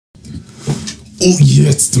Oh yeah,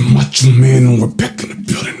 it's the Macho Man, and we're back in the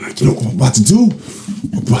building. You know what we're about to do?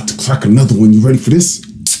 We're about to crack another one. You ready for this?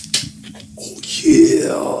 Oh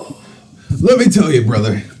yeah. Let me tell you,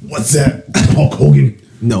 brother. What's that? Hulk Hogan?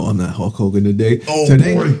 No, I'm not Hulk Hogan today. Oh,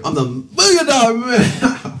 today, boy. I'm the $1 million man.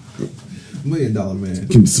 $1 million man.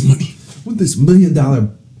 Give me some money. With this $1 million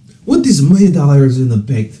in the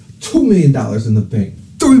bank, $2 million in the bank,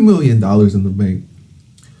 $3 million in the bank,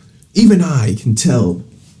 even I can tell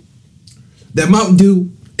that Mountain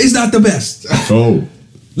Dew is not the best. Oh.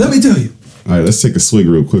 Let me tell you. All right, let's take a swig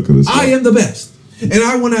real quick of this. I am the best. And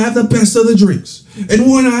I want to have the best of the drinks.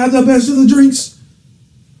 And when I have the best of the drinks,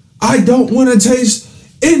 I don't want to taste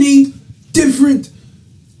any differences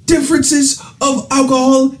of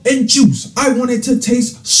alcohol and juice. I want it to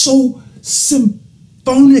taste so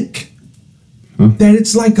symphonic that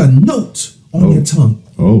it's like a note on your tongue.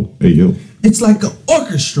 Oh, hey, yo. It's like an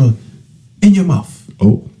orchestra in your mouth.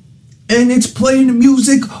 Oh. And it's playing the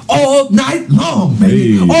music all night long,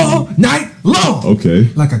 baby. Hey. All night long. Okay.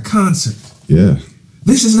 Like a concert. Yeah.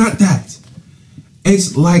 This is not that.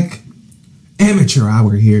 It's like amateur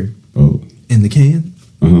hour here in the can.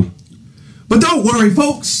 Uh-huh. But don't worry,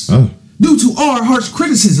 folks. Oh. Due to our harsh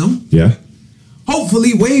criticism, Yeah.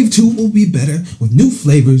 hopefully Wave 2 will be better with new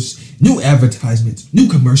flavors, new advertisements, new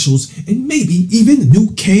commercials, and maybe even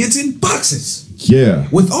new cans and boxes. Yeah.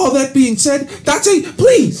 With all that being said, Dante,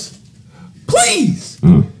 please,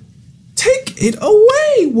 take it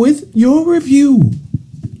away with your review.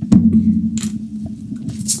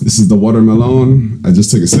 This is the watermelon. I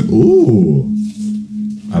just took a sip. Ooh.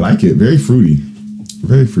 I like it. Very fruity.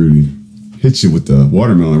 Very fruity. Hit you with the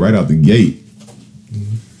watermelon right out the gate.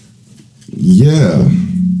 Yeah.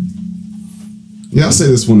 Yeah, I'll say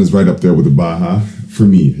this one is right up there with the Baja. For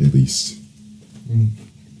me, at least.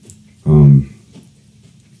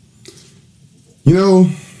 You know,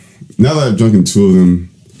 now that I've drunken two of them,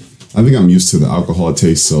 I think I'm used to the alcohol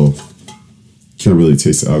taste, so can't really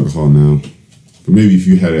taste the alcohol now. But maybe if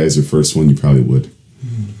you had it as your first one, you probably would.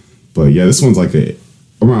 But yeah, this one's like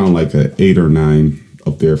around like a 8 or 9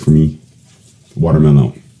 up there for me.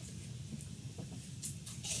 Watermelon.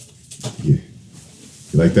 Yeah.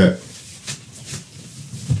 You like that?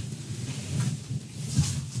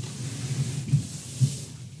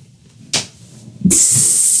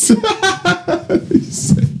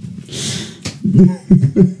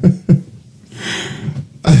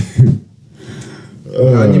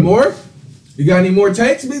 Got any more? You got any more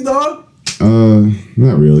takes, big dog?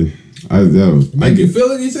 Not really. Make you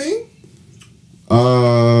feel anything?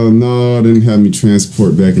 No, it didn't have me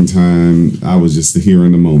transport back in time. I was just here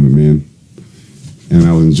in the moment, man. And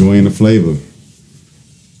I was enjoying the flavor.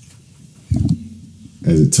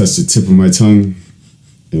 As it touched the tip of my tongue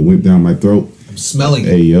and went down my throat. I'm smelling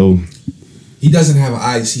Hey, yo. He doesn't have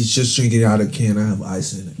ice. He's just drinking out of a can. I have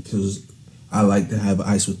ice in it because I like to have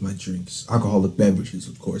ice with my drinks. Alcoholic beverages,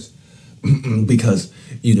 of course. Because,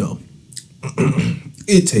 you know,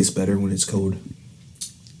 it tastes better when it's cold.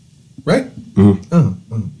 Right?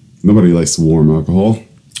 Nobody likes warm alcohol.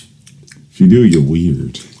 If you do, you're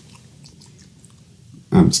weird.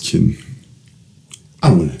 I'm just kidding. I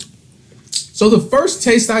don't want to. So the first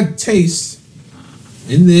taste I taste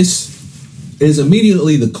in this is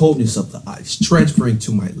immediately the coldness of the ice transferring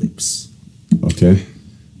to my lips. Okay.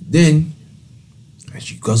 Then,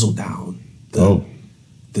 as you guzzle down the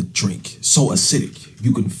drink, so acidic,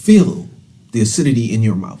 you can feel the acidity in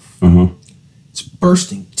your mouth. It's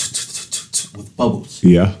bursting with bubbles.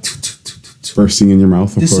 Yeah. Bursting in your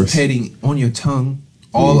mouth, of course. Dissipating on your tongue,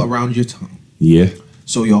 all around your tongue. Yeah.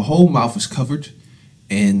 So your whole mouth is covered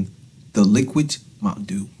in the liquid Mountain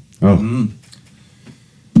Dew.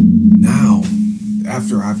 Now,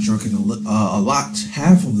 after I've drunken a lot,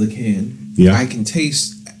 half of the can, I can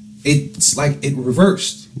taste. It's like it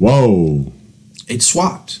reversed. Whoa. It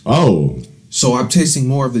swapped. Oh. So I'm tasting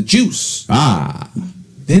more of the juice.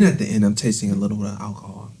 Then at the end, I'm tasting a little bit of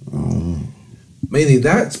alcohol. Mainly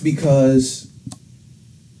that's because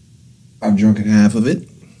I've drunken half of it.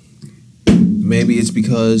 Maybe it's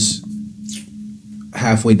because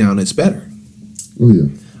halfway down it's better. Oh, yeah.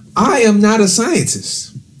 I am not a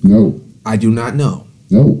scientist. No. I do not know.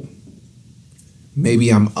 No. Maybe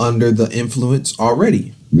I'm under the influence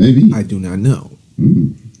already. Maybe. I do not know.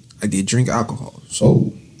 I did drink alcohol,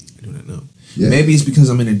 so I do not know. Yeah. Maybe it's because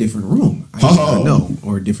I'm in a different room. I do not know.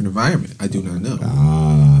 Or a different environment. I do not know.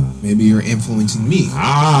 Maybe you're influencing me.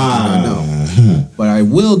 I do not know. But I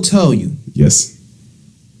will tell you. Yes.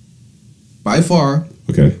 By far.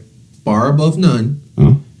 Okay. Bar above none.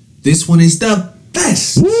 This one is the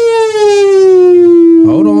best. Woo!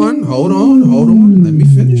 Hold on. Let me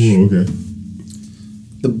finish. Ooh, okay.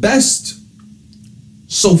 The best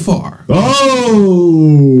so far.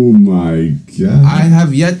 Oh my God. I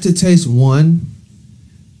have yet to taste one.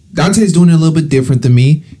 Dante's doing it a little bit different than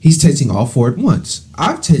me. He's tasting all four at once.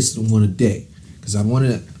 I've tasted one a day because I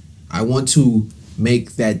want to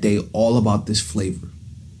make that day all about this flavor.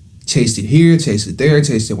 Taste it here, taste it there,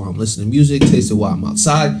 taste it while I'm listening to music, taste it while I'm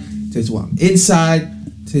outside, taste it while I'm inside,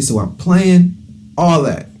 taste it while I'm playing, all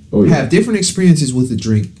that. Oh, yeah. Have different experiences with the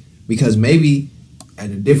drink because maybe at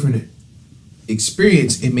a different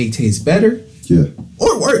experience it may taste better,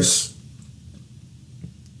 or worse.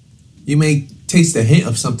 You may taste a hint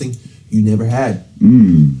of something you never had.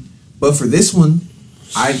 But for this one,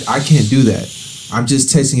 I can't do that. I'm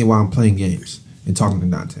just tasting it while I'm playing games and talking to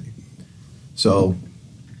Dante. So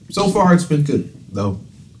far it's been good though.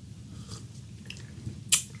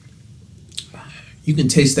 You can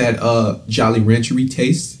taste that Jolly Ranchery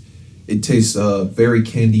taste. It tastes very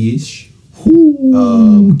candy-ish.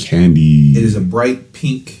 Candy. It is a bright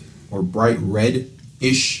pink or bright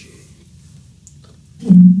red-ish.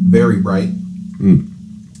 Very bright.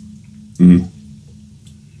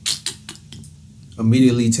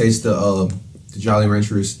 Immediately taste the Jolly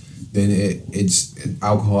Ranchers. Then it's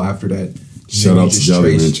alcohol after that. Shout out to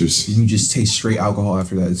Jolly Ranchers. You just taste straight alcohol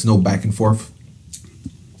after that. It's no back and forth.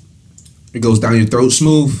 It goes down your throat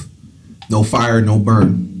smooth. No fire, no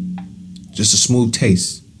burn. Just a smooth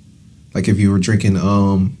taste. Like if you were drinking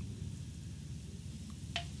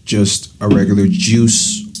just a regular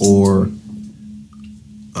juice or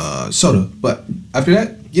soda. But after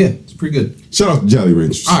that, yeah, it's pretty good. Shout out to Jolly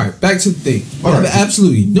Ranchers. All right, back to the thing. I have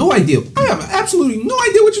absolutely no idea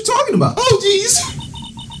what you're talking about. Oh, jeez.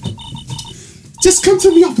 Just come to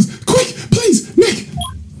the office. Quick, please, Nick.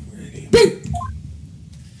 Big.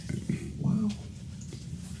 Wow.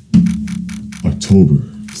 October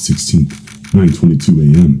 16th,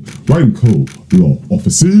 9:22 a.m. Writing Code Law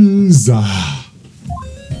Offices.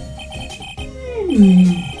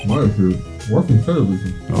 Working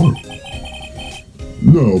television. Oh.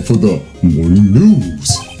 Now for the morning news.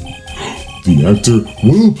 The actor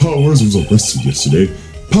Will Powers was arrested yesterday.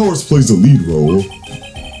 Powers plays the lead role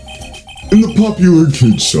in the popular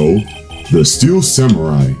kids show, The Steel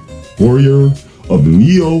Samurai, Warrior of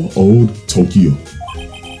Neo Old Tokyo.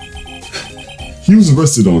 He was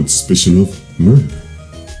arrested on suspicion of murder.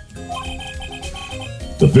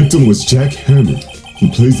 The victim was Jack Hammer, who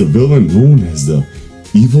plays the villain known as the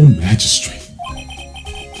Evil Magistrate.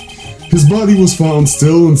 His body was found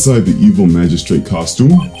still inside the Evil Magistrate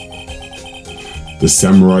costume. The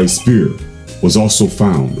samurai spear was also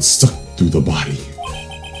found stuck through the body.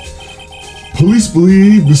 Police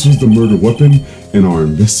believe this was the murder weapon and are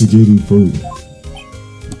investigating further.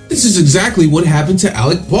 This is exactly what happened to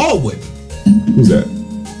Alec Baldwin. Who's that?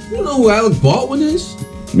 You don't know who Alec Baldwin is?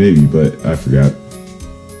 Maybe, but I forgot.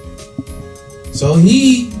 So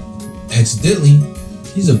he's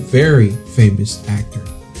a very famous actor.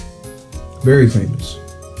 Very famous.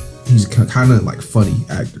 He's kind of like funny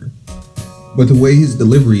actor. But the way his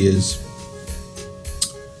delivery is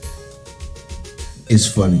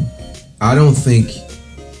funny. I don't think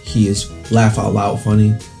he is laugh out loud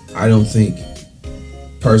funny. I don't think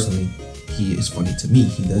personally he is funny to me.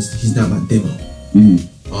 He's not my demo.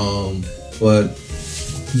 But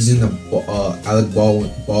he's in the Alec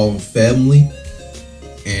Baldwin family,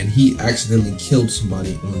 and he accidentally killed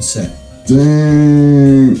somebody on set.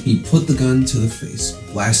 Dang. He put the gun to the face,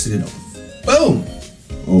 blasted it off. Boom.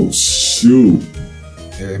 Oh shoot.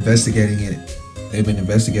 They're investigating it. They've been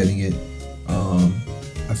investigating it.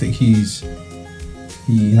 I think he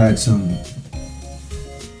had some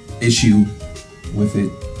issue with it.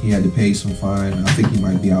 He had to pay some fine. I think he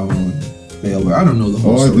might be out on bail, but I don't know the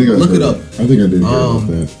whole story. Look it up. I think I did hear about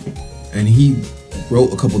that. And he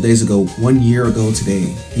wrote a couple days ago, 1 year ago today.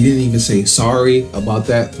 He didn't even say sorry about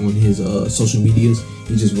that on his social medias.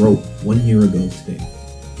 He just wrote 1 year ago today.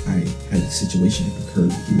 I had a situation that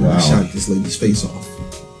occurred where I shot this lady's face off.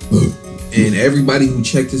 And everybody who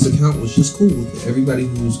checked his account was just cool with it. Everybody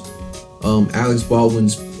who's Alex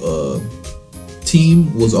Baldwin's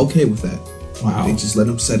team was okay with that. Wow. They just let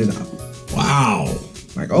him set it out. Wow.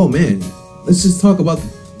 Like, oh man, let's just talk about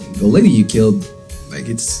the lady you killed. Like,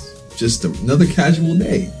 it's just another casual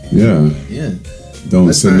day. Yeah. Yeah.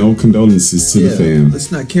 Don't send no condolences to the fam. Let's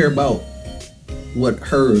not care about what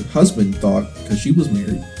her husband thought because she was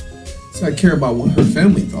married. Let's not care about what her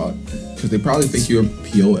family thought because they probably think you're a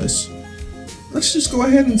POS. Let's just go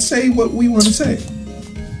ahead and say what we want to say.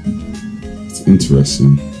 It's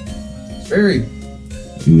interesting. It's very.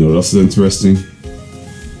 You know what else is interesting?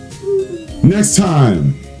 Next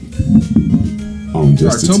time on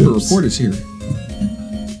Just the October Tips. report is here.